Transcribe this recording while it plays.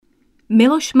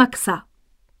Miloš Maxa.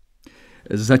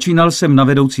 Začínal jsem na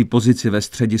vedoucí pozici ve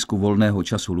středisku volného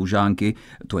času Lužánky,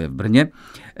 to je v Brně.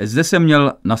 Zde jsem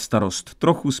měl na starost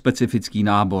trochu specifický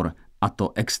nábor, a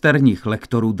to externích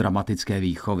lektorů dramatické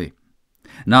výchovy.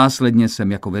 Následně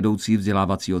jsem jako vedoucí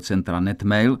vzdělávacího centra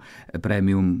Netmail,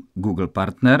 Premium Google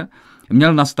Partner,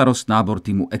 měl na starost nábor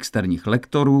týmu externích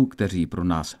lektorů, kteří pro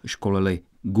nás školili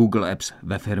Google Apps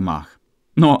ve firmách.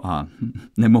 No a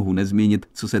nemohu nezmínit,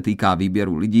 co se týká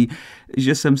výběru lidí,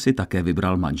 že jsem si také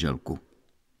vybral manželku.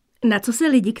 Na co se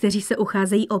lidi, kteří se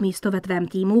ucházejí o místo ve tvém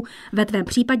týmu, ve tvém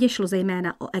případě šlo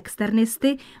zejména o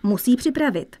externisty, musí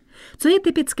připravit? Co je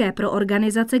typické pro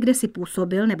organizace, kde si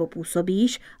působil nebo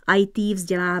působíš, IT,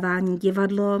 vzdělávání,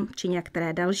 divadlo či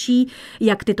některé další,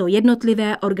 jak tyto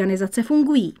jednotlivé organizace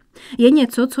fungují? Je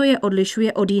něco, co je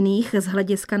odlišuje od jiných z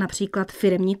hlediska například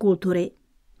firemní kultury?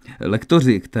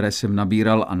 Lektoři, které jsem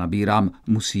nabíral a nabírám,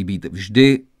 musí být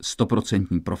vždy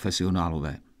 100%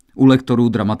 profesionálové. U lektorů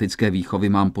dramatické výchovy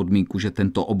mám podmínku, že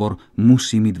tento obor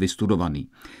musí mít vystudovaný.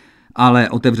 Ale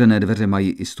otevřené dveře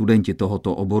mají i studenti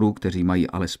tohoto oboru, kteří mají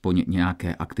alespoň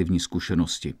nějaké aktivní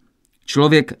zkušenosti.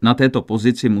 Člověk na této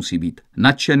pozici musí být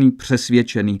nadšený,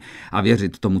 přesvědčený a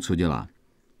věřit tomu, co dělá.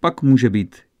 Pak může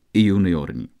být i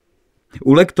juniorní.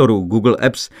 U lektorů Google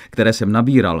Apps, které jsem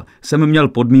nabíral, jsem měl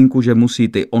podmínku, že musí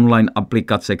ty online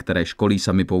aplikace, které školí,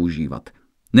 sami používat.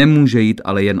 Nemůže jít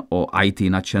ale jen o IT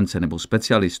nadšence nebo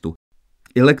specialistu.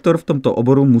 I lektor v tomto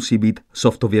oboru musí být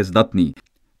softově zdatný.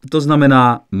 To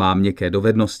znamená, má měkké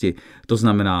dovednosti, to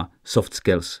znamená soft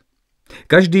skills.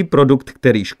 Každý produkt,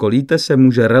 který školíte, se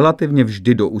může relativně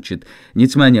vždy doučit.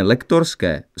 Nicméně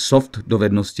lektorské soft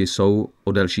dovednosti jsou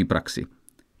o delší praxi.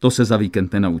 To se za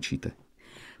víkend nenaučíte.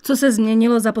 Co se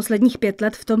změnilo za posledních 5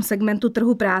 let v tom segmentu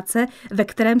trhu práce, ve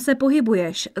kterém se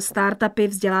pohybuješ? Startupy,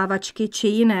 vzdělávačky či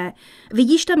jiné?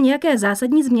 Vidíš tam nějaké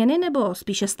zásadní změny nebo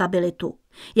spíše stabilitu?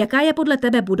 Jaká je podle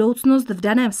tebe budoucnost v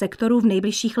daném sektoru v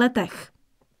nejbližších letech?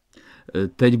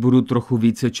 Teď budu trochu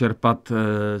více čerpat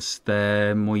z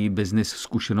té mojí business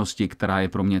zkušenosti, která je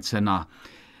pro mě cenná.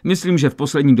 Myslím, že v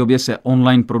poslední době se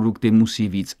online produkty musí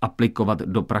víc aplikovat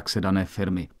do praxe dané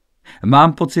firmy.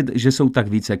 Mám pocit, že jsou tak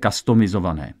více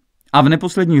customizované. A v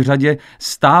neposlední řadě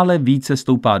stále více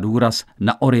stoupá důraz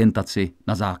na orientaci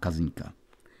na zákazníka.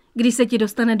 Když se ti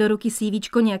dostane do ruky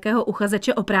CVčko nějakého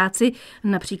uchazeče o práci,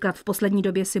 například v poslední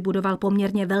době si budoval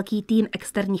poměrně velký tým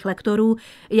externích lektorů,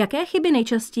 jaké chyby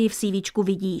nejčastěji v CVčku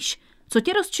vidíš? Co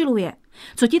tě rozčiluje?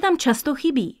 Co ti tam často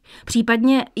chybí?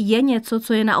 Případně je něco,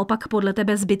 co je naopak podle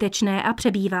tebe zbytečné a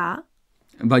přebývá?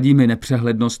 Vadí mi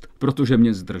nepřehlednost, protože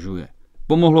mě zdržuje.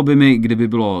 Pomohlo by mi, kdyby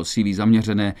bylo CV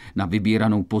zaměřené na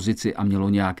vybíranou pozici a mělo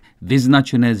nějak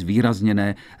vyznačené,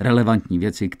 zvýrazněné, relevantní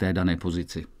věci k té dané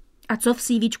pozici. A co v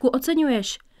CVčku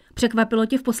oceňuješ? Překvapilo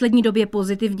tě v poslední době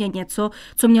pozitivně něco,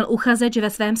 co měl uchazeč ve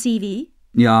svém CV?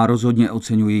 Já rozhodně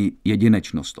oceňuji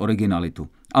jedinečnost, originalitu.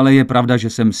 Ale je pravda, že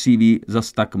jsem CV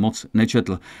zas tak moc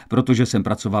nečetl, protože jsem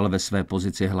pracoval ve své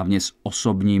pozici hlavně s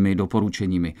osobními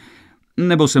doporučeními.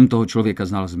 Nebo jsem toho člověka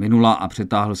znal z minula a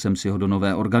přetáhl jsem si ho do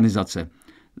nové organizace.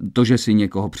 To, že si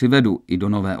někoho přivedu i do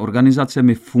nové organizace,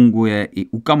 mi funguje i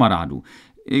u kamarádů,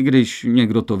 i když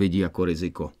někdo to vidí jako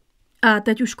riziko. A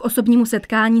teď už k osobnímu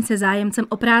setkání se zájemcem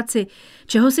o práci.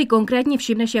 Čeho si konkrétně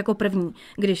všimneš jako první,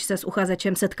 když se s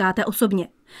uchazečem setkáte osobně?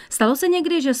 Stalo se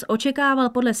někdy, že jsi očekával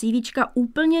podle CVčka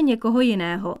úplně někoho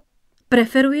jiného?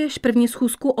 Preferuješ první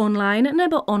schůzku online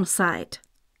nebo on-site?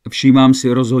 Všímám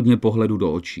si rozhodně pohledu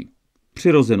do očí.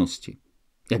 Přirozenosti.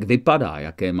 Jak vypadá,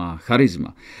 jaké má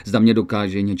charisma. Zda mě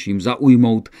dokáže něčím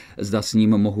zaujmout, zda s ním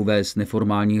mohu vést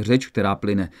neformální řeč, která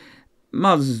plyne.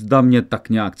 A zda mě tak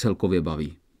nějak celkově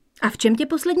baví. A v čem tě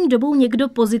poslední dobou někdo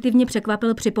pozitivně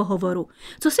překvapil při pohovoru?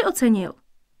 Co jsi ocenil?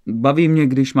 Baví mě,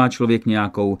 když má člověk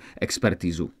nějakou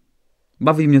expertizu.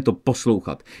 Baví mě to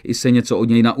poslouchat, i se něco od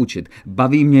něj naučit.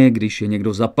 Baví mě, když je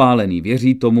někdo zapálený,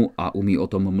 věří tomu a umí o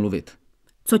tom mluvit.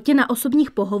 Co tě na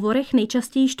osobních pohovorech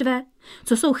nejčastěji štve?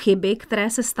 Co jsou chyby, které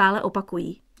se stále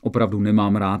opakují? Opravdu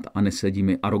nemám rád a nesedí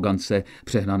mi arogance,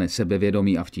 přehnané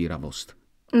sebevědomí a vtíravost.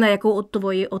 Na jakou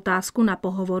tvoji otázku na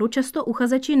pohovoru často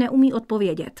uchazeči neumí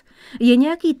odpovědět? Je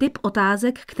nějaký typ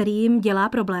otázek, který jim dělá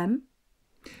problém?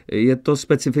 Je to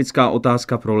specifická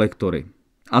otázka pro lektory.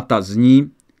 A ta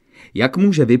zní, jak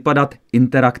může vypadat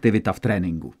interaktivita v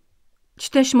tréninku.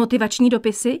 Čteš motivační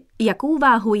dopisy? Jakou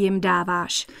váhu jim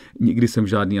dáváš? Nikdy jsem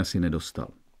žádný asi nedostal.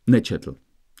 Nečetl.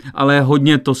 Ale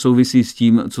hodně to souvisí s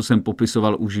tím, co jsem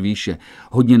popisoval už výše.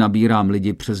 Hodně nabírám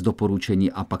lidi přes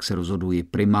doporučení a pak se rozhoduji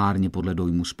primárně podle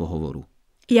dojmu z pohovoru.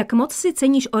 Jak moc si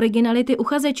ceníš originality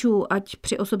uchazečů, ať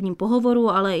při osobním pohovoru,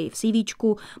 ale i v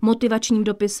CVčku, motivačním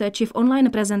dopise či v online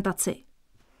prezentaci?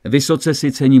 Vysoce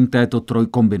si cením této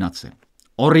trojkombinace.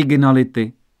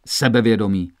 Originality,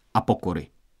 sebevědomí a pokory.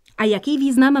 A jaký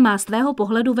význam má z tvého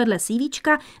pohledu vedle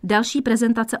CVčka další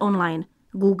prezentace online?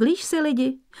 Googlíš si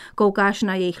lidi? Koukáš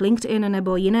na jejich LinkedIn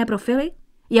nebo jiné profily?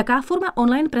 Jaká forma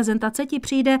online prezentace ti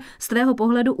přijde z tvého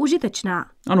pohledu užitečná?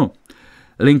 Ano,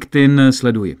 LinkedIn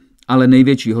sleduji, ale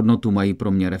největší hodnotu mají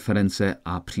pro mě reference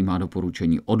a přímá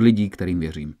doporučení od lidí, kterým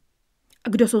věřím.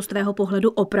 Kdo jsou z tvého pohledu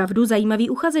opravdu zajímaví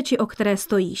uchazeči, o které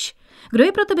stojíš? Kdo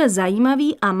je pro tebe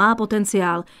zajímavý a má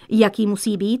potenciál? Jaký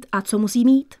musí být a co musí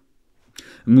mít?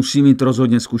 Musí mít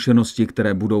rozhodně zkušenosti,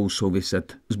 které budou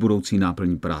souviset s budoucí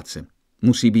náplní práce.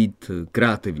 Musí být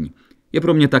kreativní. Je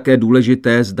pro mě také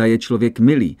důležité, zda je člověk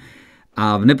milý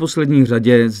a v neposlední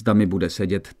řadě, zda mi bude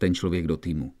sedět ten člověk do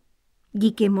týmu.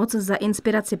 Díky moc za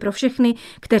inspiraci pro všechny,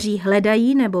 kteří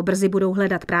hledají nebo brzy budou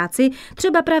hledat práci,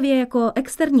 třeba právě jako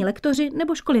externí lektoři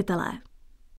nebo školitelé.